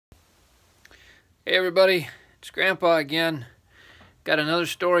Hey everybody, it's Grandpa again. Got another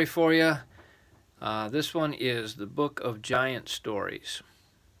story for you. This one is The Book of Giant Stories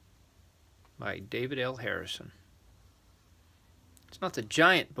by David L. Harrison. It's not the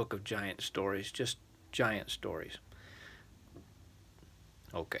giant book of giant stories, just giant stories.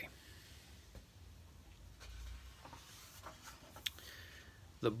 Okay.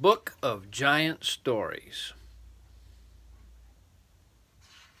 The Book of Giant Stories.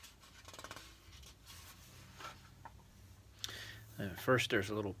 And first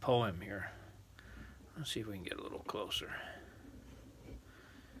there's a little poem here. Let's see if we can get a little closer.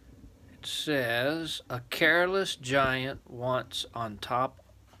 It says, A careless giant once sat on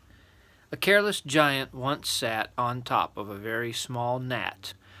top of a very small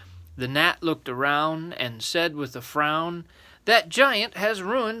gnat. The gnat looked around and said with a frown, That giant has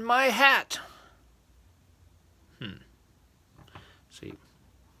ruined my hat. See,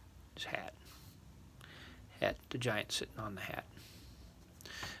 his hat. The giant sitting on the hat.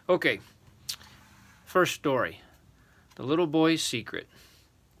 Okay, first story, The Little Boy's Secret.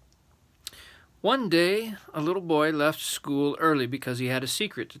 One day, a little boy left school early because he had a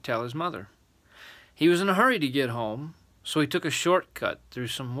secret to tell his mother. He was in a hurry to get home, so he took a shortcut through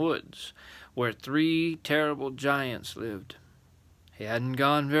some woods where 3 terrible giants lived. He hadn't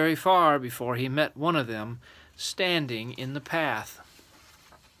gone very far before he met one of them standing in the path.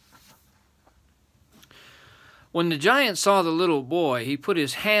 When the giant saw the little boy, he put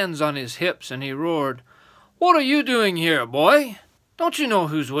his hands on his hips and he roared, What are you doing here, boy? Don't you know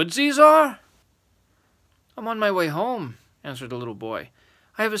whose woods these are? I'm on my way home, answered the little boy.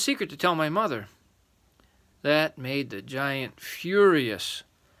 I have a secret to tell my mother. That made the giant furious.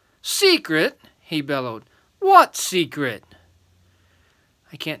 Secret? He bellowed. What secret?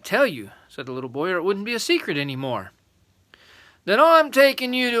 I can't tell you, said the little boy, or it wouldn't be a secret any more. Then I'm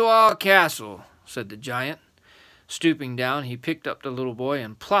taking you to our castle, said the giant. Stooping down, he picked up the little boy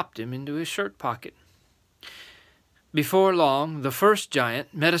and plopped him into his shirt pocket. Before long, the first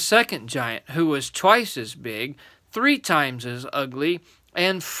giant met a second giant who was twice as big, 3 times as ugly,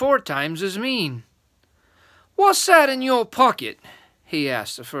 and 4 times as mean. What's that in your pocket? He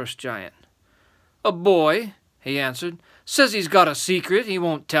asked the first giant. A boy, he answered, says he's got a secret he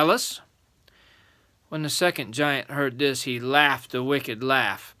won't tell us. When the second giant heard this, he laughed a wicked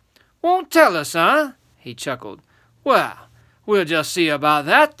laugh. Won't tell us, huh? He chuckled. Well, we'll just see about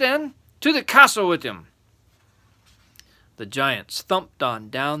that then. To the castle with him. The giants thumped on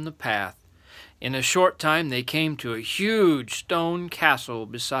down the path. In a short time they came to a huge stone castle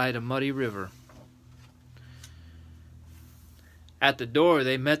beside a muddy river. At the door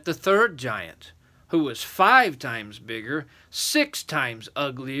they met the third giant, who was 5 times bigger, 6 times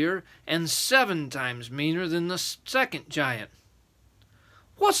uglier, and 7 times meaner than the second giant.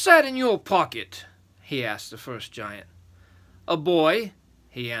 What's that in your pocket? He asked the first giant. A boy,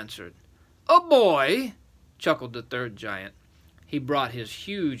 he answered. A boy? Chuckled the third giant. He brought his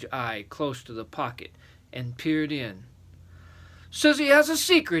huge eye close to the pocket and peered in. Says he has a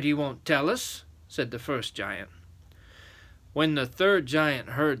secret he won't tell us, said the first giant. When the third giant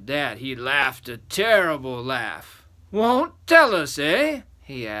heard that, he laughed a terrible laugh. Won't tell us, eh?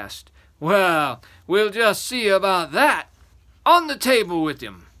 He asked. Well, we'll just see about that. On the table with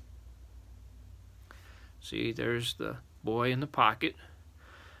him. See, there's the boy in the pocket.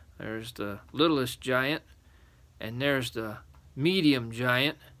 There's the littlest giant. And there's the medium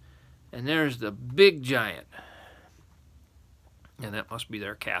giant. And there's the big giant. And that must be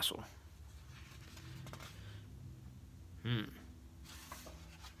their castle.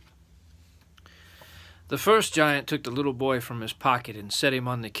 The first giant took the little boy from his pocket and set him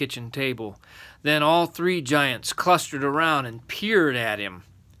on the kitchen table. Then all 3 giants clustered around and peered at him.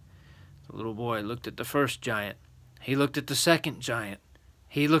 The little boy looked at the first giant. He looked at the second giant.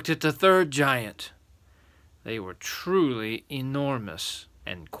 He looked at the third giant. They were truly enormous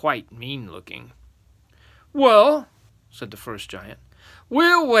and quite mean-looking. Well, said the first giant.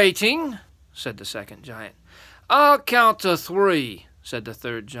 We're waiting, said the second giant. I'll count to 3, said the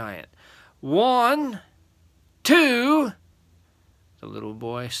third giant. 1, 2. The little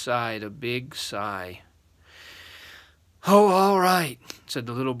boy sighed a big sigh. Oh, all right, said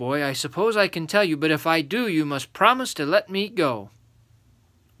the little boy. I suppose I can tell you, but if I do, you must promise to let me go.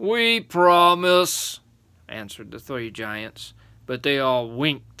 We promise, answered the 3 giants, but they all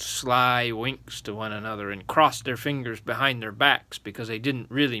winked sly winks to one another and crossed their fingers behind their backs because they didn't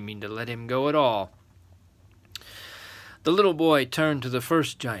really mean to let him go at all. The little boy turned to the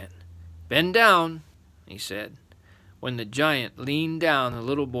first giant. Bend down, he said. When the giant leaned down, the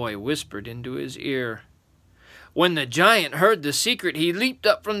little boy whispered into his ear, When the giant heard the secret, he leaped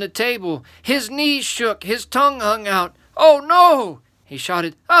up from the table. His knees shook, his tongue hung out. "Oh no!" he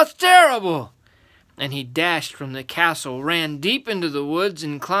shouted. "That's terrible!" And he dashed from the castle, ran deep into the woods,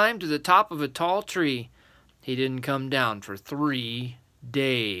 and climbed to the top of a tall tree. He didn't come down for 3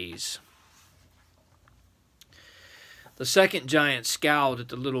 days. The second giant scowled at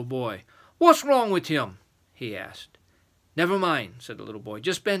the little boy. "What's wrong with him?" he asked. "Never mind," said the little boy.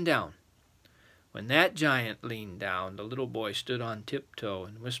 "Just bend down." When that giant leaned down, the little boy stood on tiptoe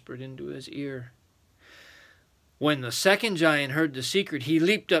and whispered into his ear. When the second giant heard the secret, he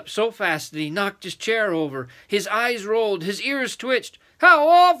leaped up so fast that he knocked his chair over. His eyes rolled, his ears twitched. "How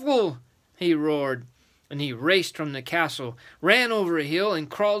awful!" he roared. And he raced from the castle, ran over a hill, and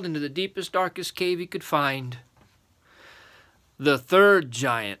crawled into the deepest, darkest cave he could find. The third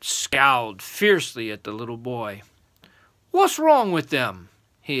giant scowled fiercely at the little boy. "What's wrong with them?"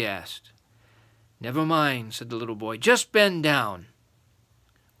 he asked. "Never mind," said the little boy. "Just bend down."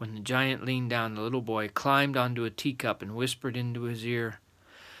 When the giant leaned down, the little boy climbed onto a teacup and whispered into his ear.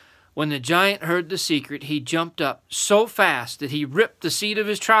 When the giant heard the secret, he jumped up so fast that he ripped the seat of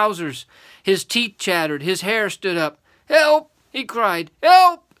his trousers. His teeth chattered, his hair stood up. "Help!" he cried.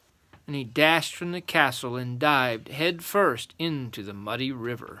 "Help!" And he dashed from the castle and dived head first into the muddy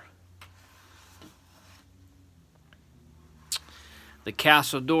river. The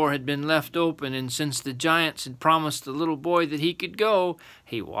castle door had been left open, and since the giants had promised the little boy that he could go,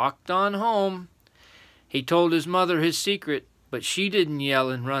 he walked on home. He told his mother his secret, but she didn't yell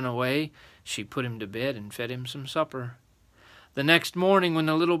and run away. She put him to bed and fed him some supper. The next morning, when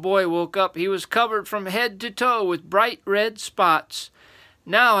the little boy woke up, he was covered from head to toe with bright red spots.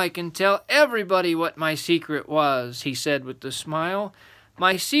 "Now I can tell everybody what my secret was," he said with a smile.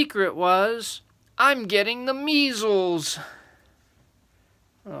 "My secret was, I'm getting the measles."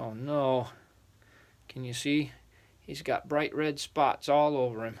 Oh no. Can you see? He's got bright red spots all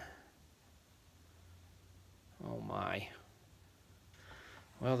over him. Oh my.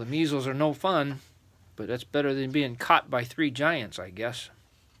 Well, the measles are no fun, but that's better than being caught by 3 giants, I guess.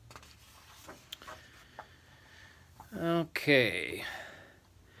 Okay.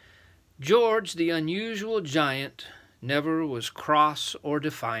 George, the unusual giant, never was cross or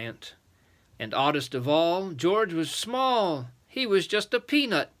defiant. And oddest of all, George was small. He was just a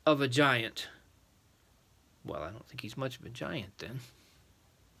peanut of a giant. Well, I don't think he's much of a giant then.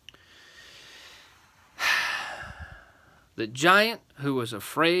 The giant who was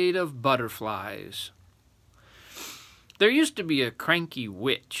afraid of butterflies. There used to be a cranky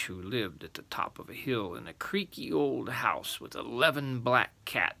witch who lived at the top of a hill in a creaky old house with 11 black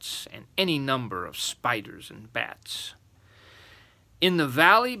cats and any number of spiders and bats. In the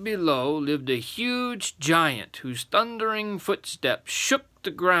valley below lived a huge giant whose thundering footsteps shook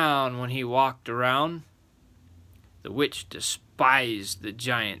the ground when he walked around. The witch despised the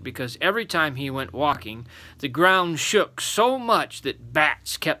giant because every time he went walking, the ground shook so much that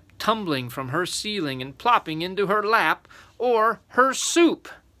bats kept tumbling from her ceiling and plopping into her lap or her soup.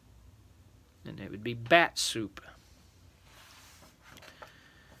 And it would be bat soup.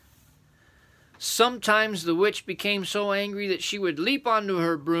 Sometimes the witch became so angry that she would leap onto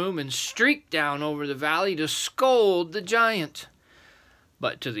her broom and streak down over the valley to scold the giant.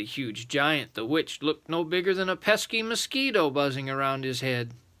 But to the huge giant, the witch looked no bigger than a pesky mosquito buzzing around his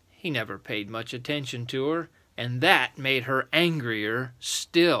head. He never paid much attention to her, and that made her angrier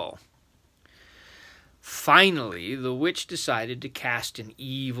still. Finally, the witch decided to cast an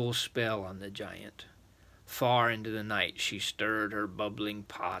evil spell on the giant. Far into the night she stirred her bubbling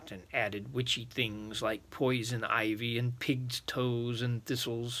pot and added witchy things like poison ivy and pig's toes and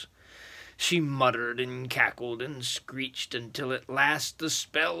thistles. She muttered and cackled and screeched until at last the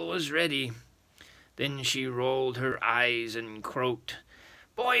spell was ready. Then she rolled her eyes and croaked,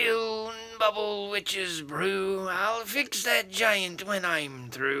 "Boil and bubble, witch's brew, I'll fix that giant when I'm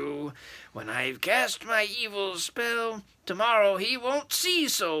through. When I've cast my evil spell, tomorrow he won't see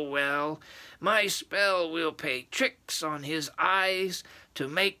so well. My spell will play tricks on his eyes to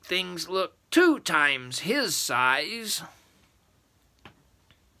make things look 2 times his size."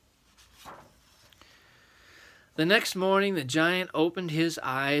 The next morning the giant opened his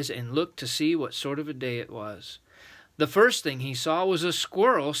eyes and looked to see what sort of a day it was. The first thing he saw was a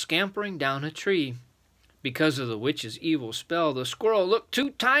squirrel scampering down a tree. Because of the witch's evil spell, the squirrel looked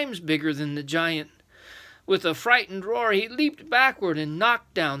 2 times bigger than the giant. With a frightened roar, he leaped backward and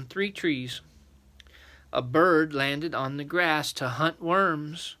knocked down 3 trees. A bird landed on the grass to hunt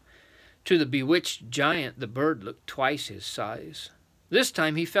worms. To the bewitched giant, the bird looked twice his size. This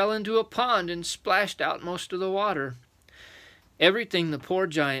time he fell into a pond and splashed out most of the water. Everything the poor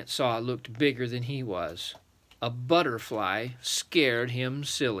giant saw looked bigger than he was. A butterfly scared him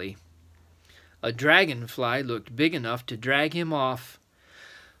silly. A dragonfly looked big enough to drag him off.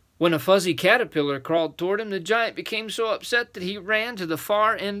 When a fuzzy caterpillar crawled toward him, the giant became so upset that he ran to the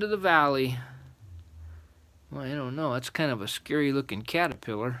far end of the valley. Well, I don't know. That's kind of a scary-looking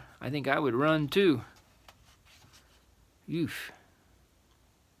caterpillar. I think I would run, too. Oof.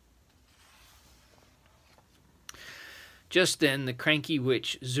 Just then, the cranky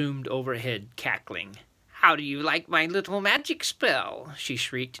witch zoomed overhead, cackling. "How do you like my little magic spell?" she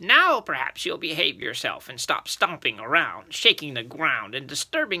shrieked. "Now perhaps you'll behave yourself and stop stomping around, shaking the ground and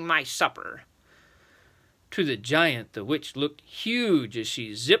disturbing my supper." To the giant, the witch looked huge as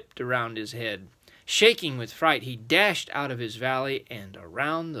she zipped around his head. Shaking with fright, he dashed out of his valley and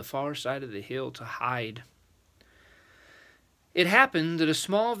around the far side of the hill to hide. It happened that a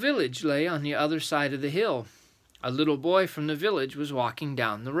small village lay on the other side of the hill. A little boy from the village was walking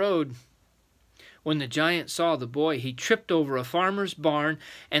down the road. When the giant saw the boy, he tripped over a farmer's barn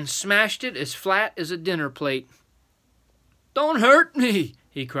and smashed it as flat as a dinner plate. "Don't hurt me,"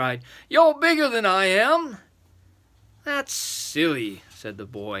 he cried. "You're bigger than I am." "That's silly," said the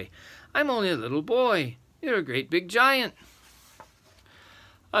boy. "I'm only a little boy. You're a great big giant."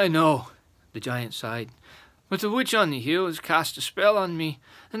 "I know," the giant sighed. "But the witch on the hill has cast a spell on me,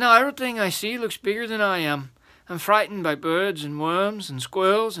 and now everything I see looks bigger than I am. I'm frightened by birds and worms and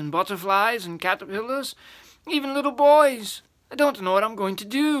squirrels and butterflies and caterpillars, even little boys. I don't know what I'm going to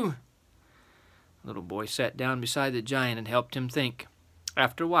do." The little boy sat down beside the giant and helped him think.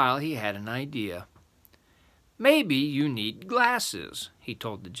 After a while, he had an idea. "Maybe you need glasses," he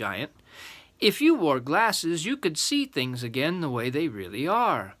told the giant. "If you wore glasses, you could see things again the way they really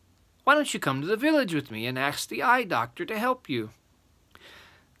are. Why don't you come to the village with me and ask the eye doctor to help you?"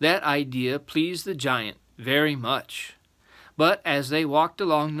 That idea pleased the giant very much. But as they walked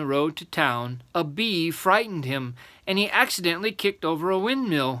along the road to town, a bee frightened him, and he accidentally kicked over a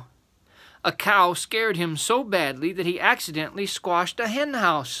windmill. A cow scared him so badly that he accidentally squashed a hen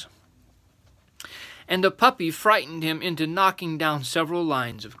house. And a puppy frightened him into knocking down several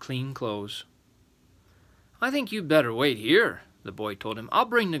lines of clean clothes. "I think you'd better wait here," the boy told him. "I'll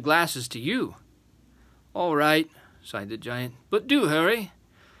bring the glasses to you." "All right," sighed the giant, "but do hurry."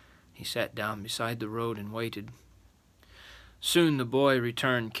 He sat down beside the road and waited. Soon the boy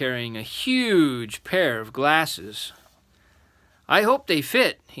returned carrying a huge pair of glasses. "I hope they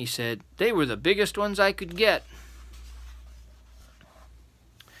fit," he said. "They were the biggest ones I could get."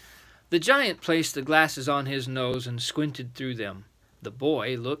 The giant placed the glasses on his nose and squinted through them. The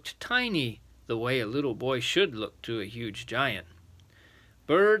boy looked tiny, the way a little boy should look to a huge giant.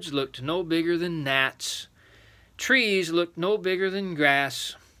 Birds looked no bigger than gnats. Trees looked no bigger than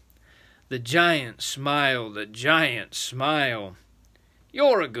grass. The giant smiled a giant smile.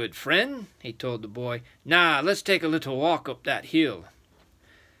 "You're a good friend," he told the boy. "Now let's take a little walk up that hill."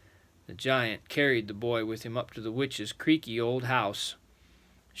 The giant carried the boy with him up to the witch's creaky old house.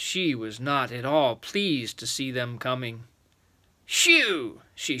 She was not at all pleased to see them coming. "Shoo!"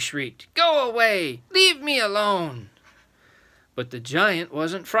 she shrieked. "Go away! Leave me alone!" But the giant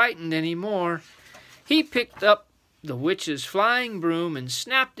wasn't frightened any more. He picked up the witch's flying broom and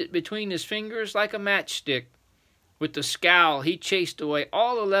snapped it between his fingers like a matchstick. With the scowl, he chased away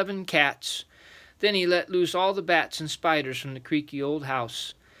all 11 cats. Then he let loose all the bats and spiders from the creaky old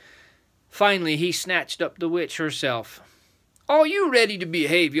house. Finally, he snatched up the witch herself. "Are you ready to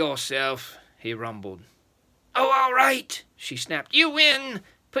behave yourself?" he rumbled. "Oh, all right," she snapped. "You win.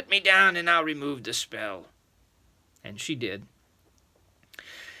 Put me down and I'll remove the spell." And she did.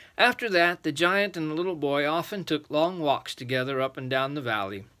 After that, the giant and the little boy often took long walks together up and down the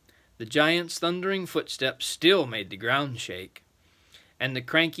valley. The giant's thundering footsteps still made the ground shake, and the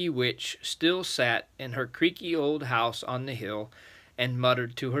cranky witch still sat in her creaky old house on the hill and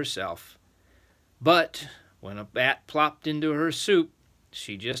muttered to herself. But when a bat plopped into her soup,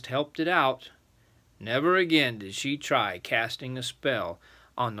 she just helped it out. Never again did she try casting a spell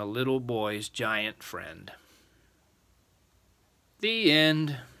on the little boy's giant friend. The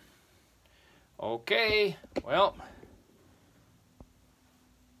end. Okay, well,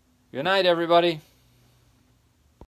 good night, everybody.